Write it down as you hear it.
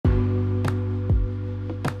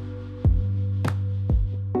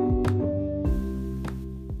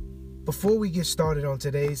Before we get started on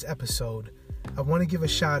today's episode, I want to give a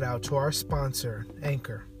shout out to our sponsor,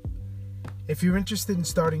 Anchor. If you're interested in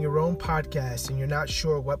starting your own podcast and you're not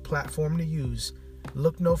sure what platform to use,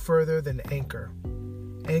 look no further than Anchor.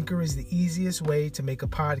 Anchor is the easiest way to make a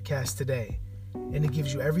podcast today, and it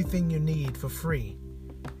gives you everything you need for free.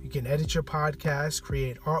 You can edit your podcast,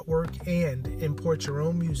 create artwork, and import your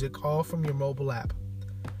own music all from your mobile app.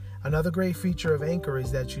 Another great feature of Anchor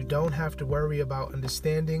is that you don't have to worry about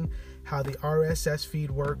understanding how the RSS feed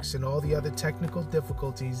works and all the other technical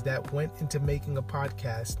difficulties that went into making a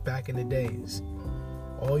podcast back in the days.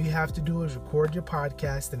 All you have to do is record your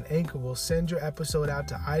podcast and Anchor will send your episode out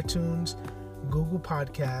to iTunes, Google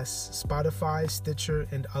Podcasts, Spotify, Stitcher,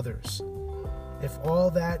 and others. If all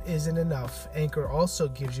that isn't enough, Anchor also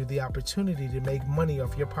gives you the opportunity to make money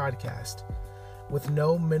off your podcast. With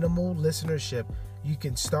no minimal listenership, you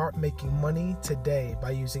can start making money today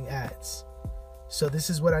by using ads. So this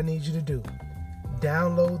is what I need you to do.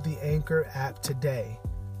 Download the Anchor app today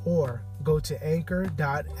or go to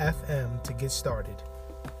anchor.fm to get started.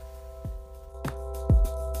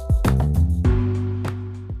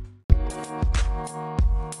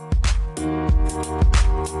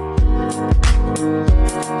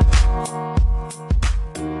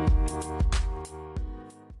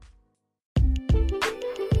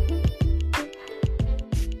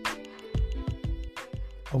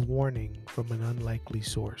 A warning from an unlikely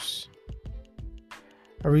source.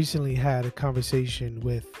 I recently had a conversation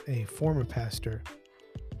with a former pastor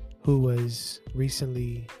who was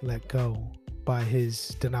recently let go by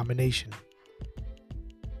his denomination.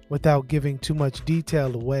 Without giving too much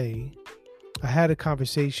detail away, I had a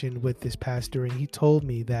conversation with this pastor and he told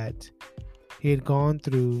me that he had gone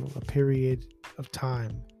through a period of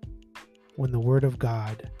time when the Word of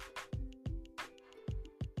God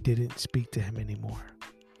didn't speak to him anymore.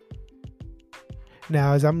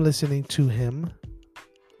 Now, as I'm listening to him,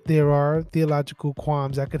 there are theological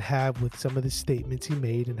qualms I could have with some of the statements he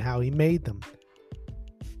made and how he made them.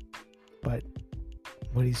 But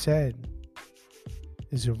what he said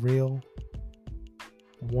is a real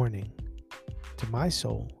warning to my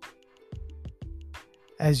soul.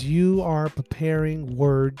 As you are preparing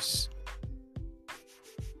words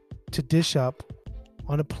to dish up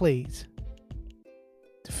on a plate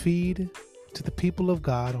to feed to the people of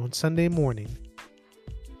God on Sunday morning,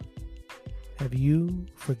 have you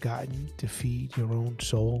forgotten to feed your own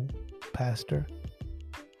soul, Pastor?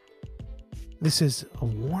 This is a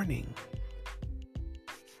warning.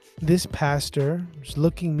 This pastor is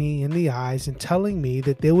looking me in the eyes and telling me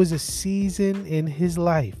that there was a season in his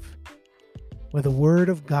life where the Word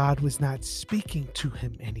of God was not speaking to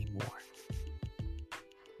him anymore.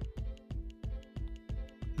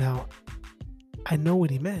 Now, I know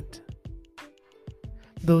what he meant.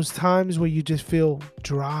 Those times where you just feel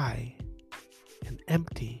dry and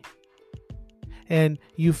empty, and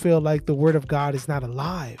you feel like the Word of God is not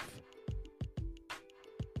alive.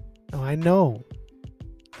 Now, I know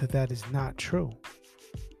that is not true.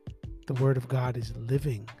 The Word of God is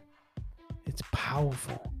living. It's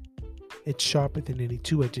powerful. It's sharper than any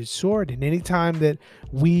two-edged sword. And anytime that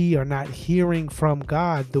we are not hearing from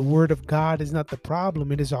God, the Word of God is not the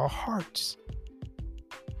problem. It is our hearts.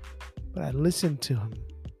 But I listened to him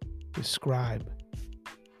describe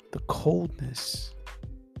the coldness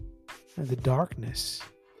and the darkness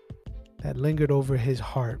that lingered over his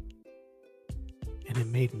heart, and it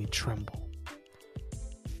made me tremble.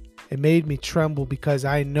 It made me tremble because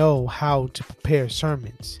I know how to prepare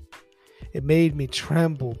sermons. It made me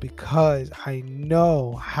tremble because I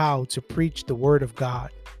know how to preach the Word of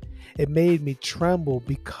God. It made me tremble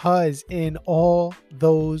because in all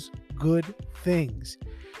those good things,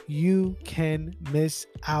 you can miss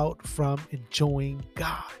out from enjoying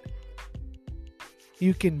God.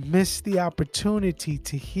 You can miss the opportunity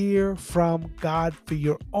to hear from God for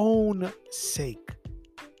your own sake.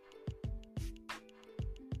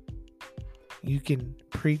 You can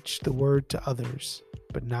preach the Word to others,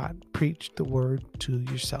 but not preach the Word to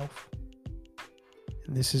yourself.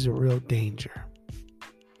 And this is a real danger.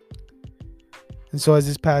 And so as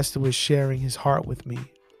this pastor was sharing his heart with me,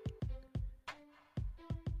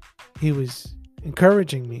 he was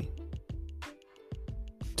encouraging me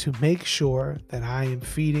to make sure that I am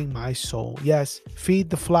feeding my soul. Yes, feed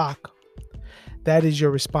the flock. That is your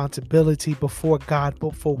responsibility before God.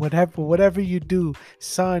 But for whatever you do,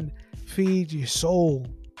 son, feed your soul.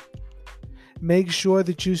 Make sure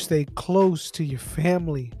that you stay close to your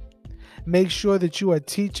family. Make sure that you are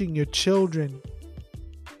teaching your children.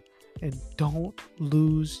 And don't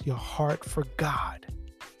lose your heart for God.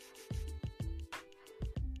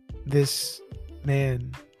 This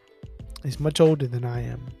man is much older than I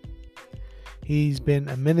am. He's been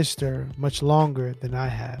a minister much longer than I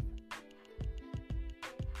have.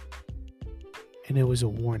 And it was a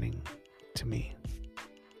warning to me.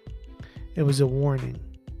 It was a warning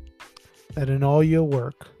that in all your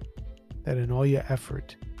work, that in all your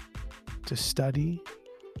effort to study,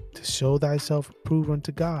 to show thyself approved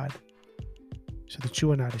unto God, so that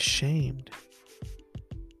you are not ashamed.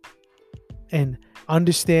 And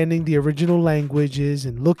understanding the original languages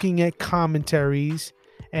and looking at commentaries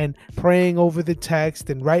and praying over the text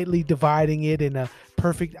and rightly dividing it in a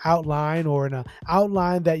perfect outline, or in an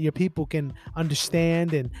outline that your people can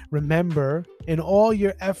understand and remember. In all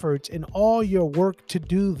your efforts, in all your work to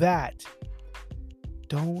do that,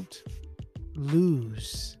 don't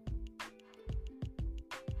lose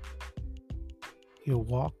your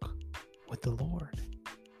walk with the Lord.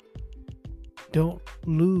 Don't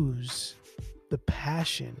lose the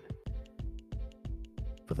passion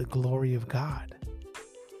for the glory of God.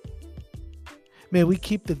 May we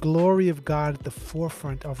keep the glory of God at the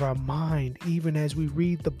forefront of our mind, even as we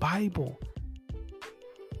read the Bible.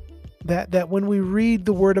 That when we read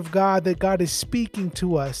the Word of God, that God is speaking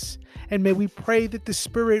to us. And may we pray that the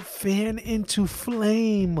Spirit fan into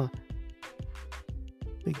flame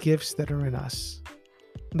the gifts that are in us,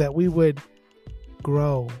 that we would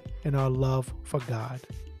grow in our love for God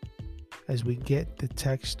as we get the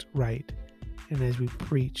text right, and as we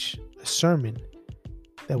preach a sermon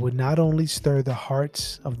that would not only stir the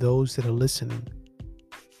hearts of those that are listening,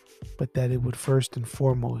 but that it would first and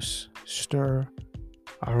foremost stir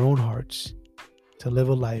our own hearts to live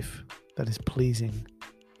a life that is pleasing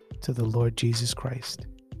to the Lord Jesus Christ.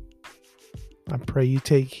 I pray you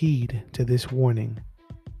take heed to this warning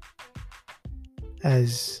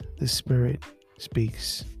as the Spirit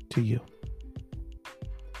speaks to you.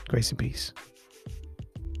 Grace and peace.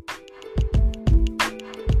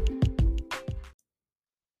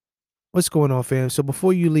 What's going on, fam? So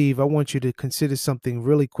before you leave, I want you to consider something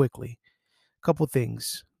really quickly. A couple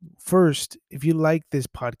things. First, if you like this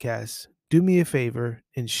podcast, do me a favor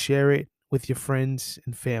and share it with your friends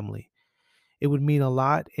and family. It would mean a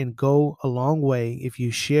lot and go a long way if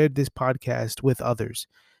you shared this podcast with others.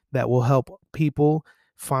 That will help people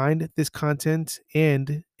find this content,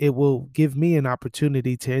 and it will give me an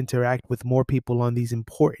opportunity to interact with more people on these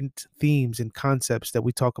important themes and concepts that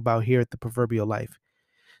we talk about here at the Proverbial Life.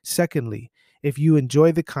 Secondly, if you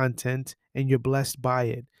enjoy the content and you're blessed by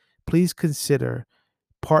it, please consider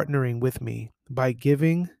partnering with me by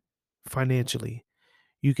giving financially.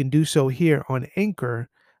 You can do so here on Anchor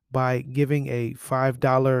by giving a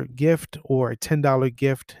 $5 gift or a $10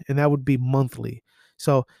 gift, and that would be monthly.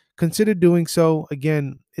 So consider doing so.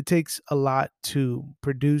 Again, it takes a lot to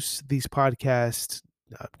produce these podcasts,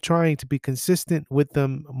 trying to be consistent with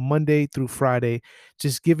them Monday through Friday,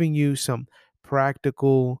 just giving you some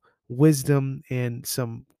practical wisdom and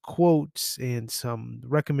some quotes and some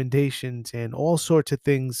recommendations and all sorts of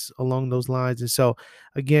things along those lines. And so,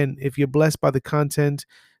 again, if you're blessed by the content,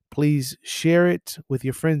 please share it with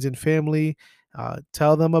your friends and family.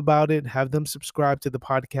 Tell them about it. Have them subscribe to the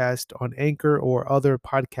podcast on Anchor or other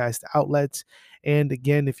podcast outlets. And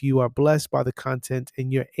again, if you are blessed by the content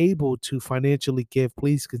and you're able to financially give,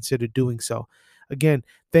 please consider doing so. Again,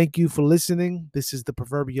 thank you for listening. This is the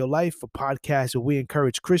Proverbial Life, a podcast where we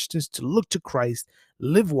encourage Christians to look to Christ,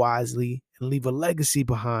 live wisely, and leave a legacy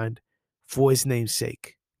behind for his name's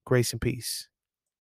sake. Grace and peace.